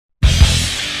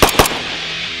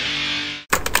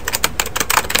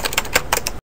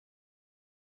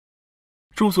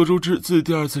众所周知，自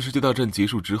第二次世界大战结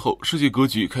束之后，世界格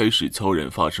局开始悄然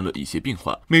发生了一些变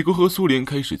化。美国和苏联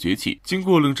开始崛起，经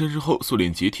过冷战之后，苏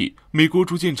联解体，美国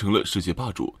逐渐成了世界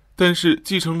霸主。但是，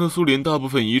继承了苏联大部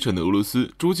分遗产的俄罗斯，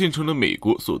逐渐成了美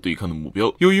国所对抗的目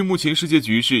标。由于目前世界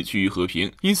局势趋于和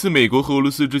平，因此美国和俄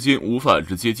罗斯之间无法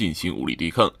直接进行武力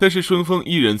对抗，但是双方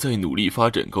依然在努力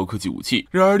发展高科技武器。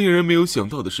然而，令人没有想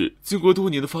到的是，经过多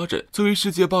年的发展，作为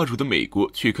世界霸主的美国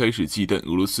却开始忌惮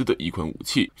俄罗斯的一款武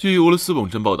器。据俄罗斯网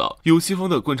站报道，有西方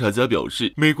的观察家表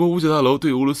示，美国五角大楼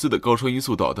对俄罗斯的高超音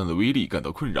速导弹的威力感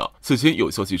到困扰。此前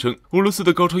有消息称，俄罗斯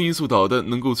的高超音速导弹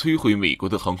能够摧毁美国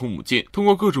的航空母舰。通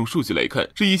过各种数据来看，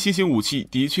这一新型武器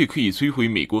的确可以摧毁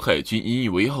美国海军引以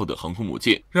为傲的航空母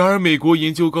舰。然而，美国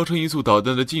研究高超音速导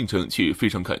弹的进程却非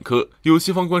常坎坷。有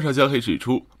西方观察家还指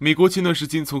出，美国前段时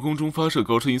间从空中发射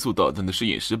高超音速导弹的试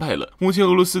验失败了。目前，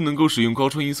俄罗斯能够使用高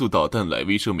超音速导弹来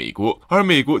威慑美国，而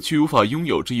美国却无法拥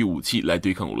有这一武器来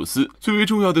对抗俄罗斯。最为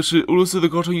重要的是，俄罗斯的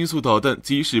高超音速导弹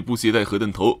即使不携带核弹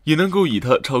头，也能够以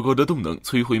它超高的动能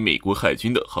摧毁美国海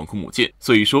军的航空母舰。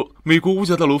所以说，美国五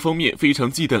角大楼方面非常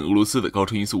忌惮俄罗斯的高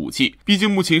超音速武器，毕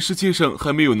竟目前世界上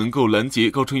还没有能够拦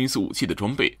截高超音速武器的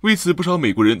装备。为此，不少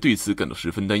美国人对此感到十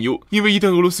分担忧，因为一旦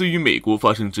俄罗斯与美国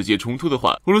发生直接冲突的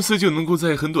话，俄罗斯就能够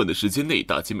在很短的时间内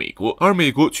打击美国，而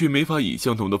美国却没法以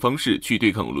相同的方式去对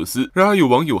抗俄罗斯。然而，有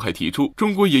网友还提出，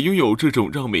中国也拥有这种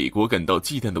让美国感到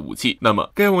忌惮的武器。那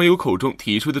么，该网友口中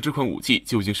提出的这款武器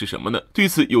究竟是什么呢？对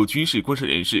此，有军事观察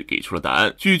人士给出了答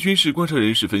案。据军事观察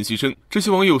人士分析称，这些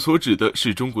网友所指的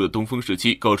是中国的东风时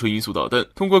期高超音速导弹。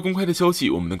通过公开的消息，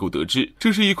我们能够得知，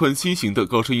这是一款新型的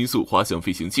高超音速滑翔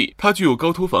飞行器，它具有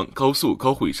高突防、高速、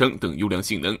高毁伤等优良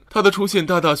性能。它的出现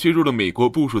大大削弱了美国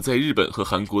部署在日本和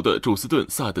韩国的宙斯盾、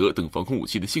萨德等防空武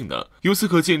器的性能。由此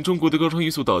可见，中国的高超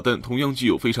音速导弹同样具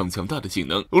有非常强大的性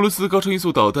能。俄罗斯高超音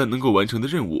速导弹能够完成的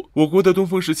任务，我国的东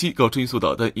风时期高超音速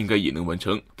导弹应该也能完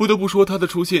成。不得不说，它的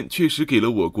出现确实给了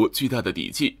我国巨大的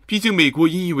底气。毕竟，美国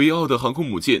引以为傲的航空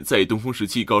母舰，在东风时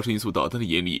期高超音速导弹的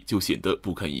眼里就显得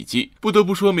不堪一击。不得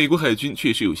不说，美国海军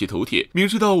确实有些头铁，明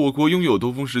知道我国拥有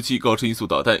东风时期高超音速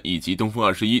导弹以及东风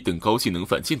21等高性能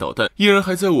反舰导弹，依然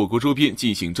还在我国周边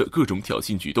进行着各种挑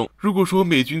衅举动。如果说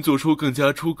美军做出更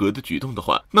加出格的举动的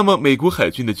话，那么美国海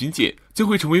军的军舰将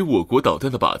会成为我国导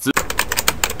弹的靶子。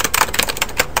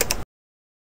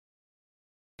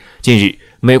近日，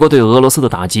美国对俄罗斯的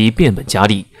打击变本加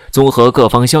厉。综合各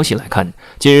方消息来看，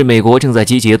近日美国正在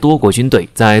集结多国军队，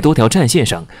在多条战线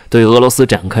上对俄罗斯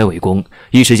展开围攻。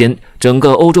一时间，整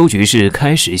个欧洲局势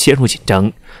开始陷入紧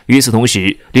张。与此同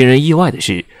时，令人意外的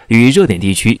是，与热点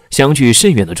地区相距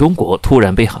甚远的中国突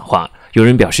然被喊话。有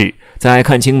人表示，在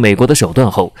看清美国的手段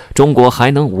后，中国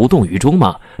还能无动于衷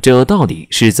吗？这到底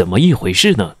是怎么一回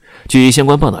事呢？据相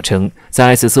关报道称，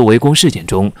在此次围攻事件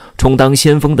中，充当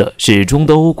先锋的是中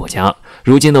东欧国家。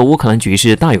如今的乌克兰局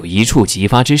势大有一触即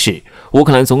发之势。乌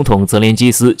克兰总统泽连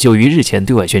基斯就于日前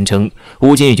对外宣称，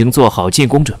乌军已经做好进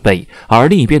攻准备，而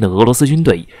另一边的俄罗斯军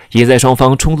队也在双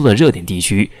方冲突的热点地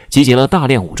区集结了大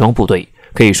量武装部队。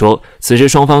可以说，此时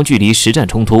双方距离实战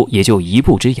冲突也就一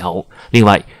步之遥。另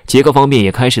外，捷克方面也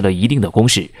开始了一定的攻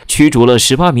势，驱逐了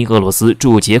18名俄罗斯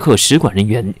驻捷克使馆人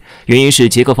员。原因是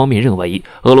捷克方面认为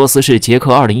俄罗斯是捷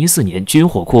克2014年军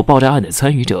火库爆炸案的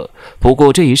参与者。不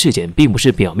过，这一事件并不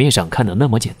是表面上看的那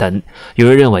么简单。有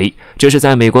人认为，这是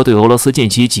在美国对俄罗斯近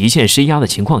期极限施压的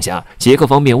情况下，捷克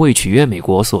方面为取悦美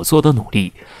国所做的努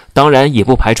力。当然，也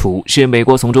不排除是美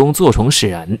国从中坐重使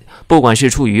然。不管是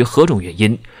出于何种原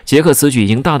因，捷克此举已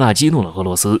经大大激怒了俄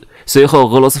罗斯。随后，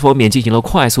俄罗斯方面进行了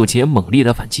快速且猛烈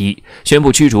的反击，宣布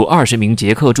驱逐20名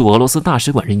捷克驻俄罗斯大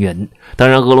使馆人员。当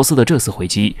然，俄罗斯的这次回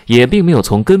击也并没有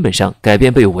从根本上改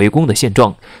变被围攻的现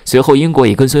状。随后，英国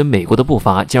也跟随美国的步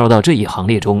伐加入到这一行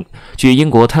列中。据英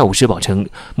国《泰晤士报》称，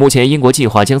目前英国计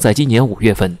划将在今年5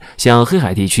月份向黑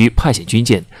海地区派遣军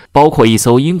舰，包括一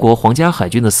艘英国皇家海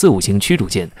军的45型驱逐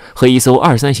舰和一艘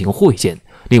23型护卫舰。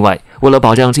另外，为了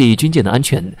保障这一军舰的安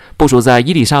全，部署在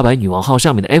伊丽莎白女王号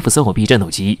上面的 F-35B 战斗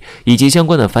机以及相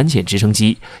关的反潜直升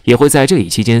机也会在这一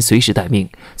期间随时待命。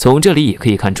从这里也可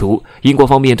以看出英国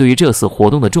方面对于这次活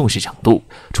动的重视程度。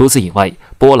除此以外，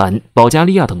波兰、保加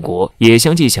利亚等国也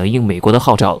相继响应美国的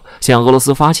号召，向俄罗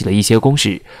斯发起了一些攻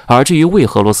势。而至于为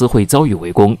何俄罗斯会遭遇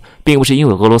围攻，并不是因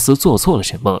为俄罗斯做错了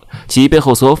什么，其背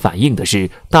后所反映的是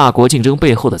大国竞争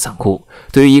背后的残酷。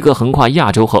对于一个横跨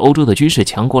亚洲和欧洲的军事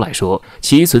强国来说，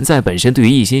其存在本身对于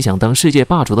一心想当世界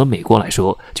霸主的美国来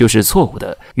说就是错误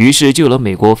的。于是就有了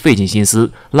美国费尽心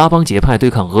思拉帮结派对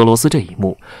抗俄罗斯这一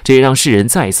幕，这让世人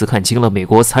再一次看清了美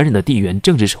国残忍的地缘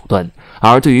政治手段。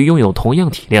而对于拥有同样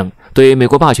体量、对美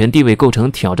国霸权地位构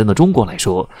成挑战的中国来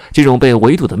说，这种被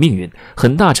围堵的命运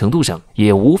很大程度上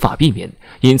也无法避免。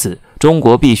因此，中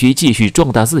国必须继续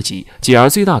壮大自己，继而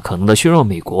最大可能地削弱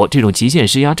美国这种极限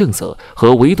施压政策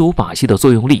和围堵把戏的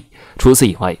作用力。除此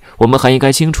以外，我们还应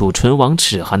该清楚唇亡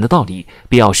齿寒的道理，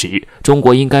必要时，中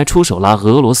国应该出手拉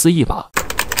俄罗斯一把。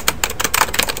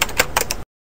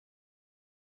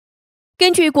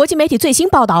根据国际媒体最新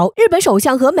报道，日本首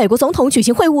相和美国总统举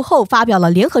行会晤后发表了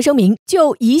联合声明，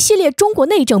就一系列中国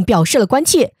内政表示了关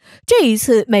切。这一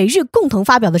次美日共同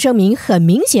发表的声明很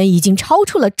明显已经超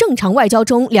出了正常外交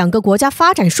中两个国家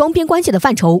发展双边关系的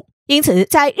范畴。因此，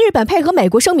在日本配合美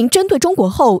国声明针对中国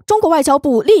后，中国外交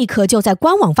部立刻就在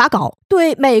官网发稿，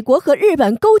对美国和日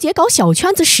本勾结搞小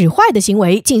圈子使坏的行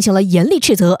为进行了严厉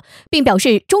斥责，并表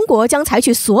示中国将采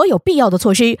取所有必要的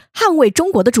措施，捍卫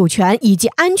中国的主权以及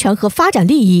安全和发展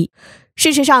利益。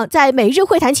事实上，在美日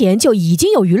会谈前就已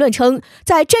经有舆论称，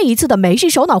在这一次的美日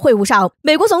首脑会晤上，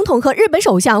美国总统和日本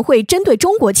首相会针对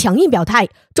中国强硬表态，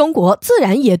中国自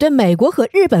然也对美国和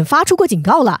日本发出过警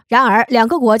告了。然而，两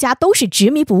个国家都是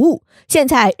执迷不悟。现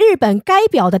在日本该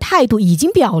表的态度已经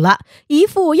表了，一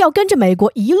副要跟着美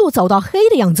国一路走到黑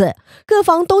的样子，各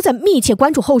方都在密切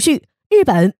关注后续。日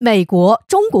本、美国、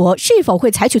中国是否会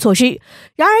采取措施？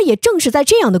然而，也正是在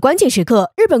这样的关键时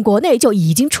刻，日本国内就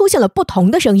已经出现了不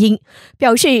同的声音，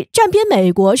表示站边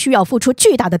美国需要付出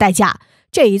巨大的代价。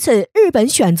这一次，日本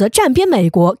选择站边美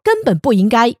国根本不应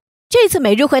该。这次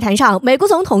美日会谈上，美国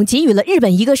总统给予了日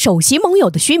本一个首席盟友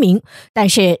的虚名，但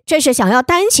是这是想要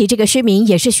担起这个虚名，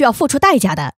也是需要付出代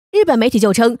价的。日本媒体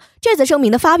就称，这次声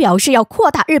明的发表是要扩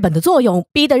大日本的作用，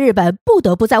逼得日本不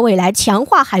得不在未来强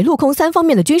化海陆空三方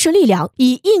面的军事力量，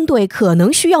以应对可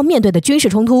能需要面对的军事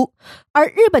冲突。而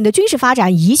日本的军事发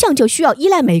展一向就需要依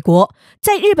赖美国，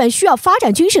在日本需要发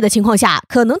展军事的情况下，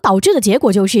可能导致的结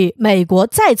果就是美国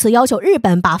再次要求日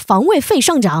本把防卫费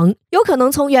上涨，有可能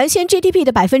从原先 GDP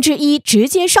的 1% 直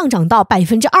接上涨到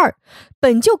 2%，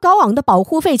 本就高昂的保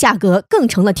护费价格更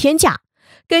成了天价。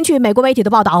根据美国媒体的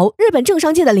报道，日本政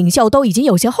商界的领袖都已经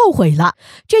有些后悔了。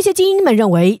这些精英们认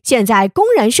为，现在公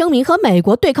然声明和美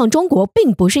国对抗中国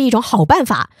并不是一种好办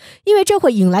法，因为这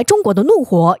会引来中国的怒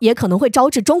火，也可能会招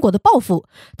致中国的报复。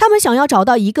他们想要找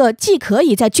到一个既可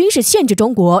以在军事限制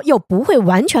中国，又不会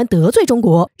完全得罪中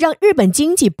国，让日本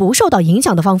经济不受到影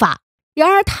响的方法。然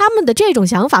而，他们的这种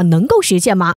想法能够实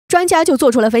现吗？专家就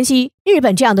做出了分析，日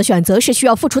本这样的选择是需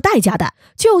要付出代价的。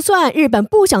就算日本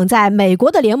不想在美国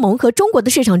的联盟和中国的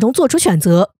市场中做出选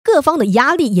择，各方的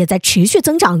压力也在持续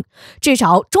增长。至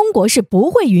少，中国是不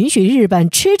会允许日本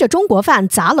吃着中国饭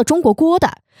砸了中国锅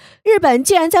的。日本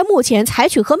既然在目前采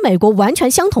取和美国完全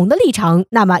相同的立场，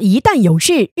那么一旦有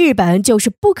事，日本就是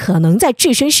不可能再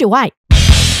置身事外。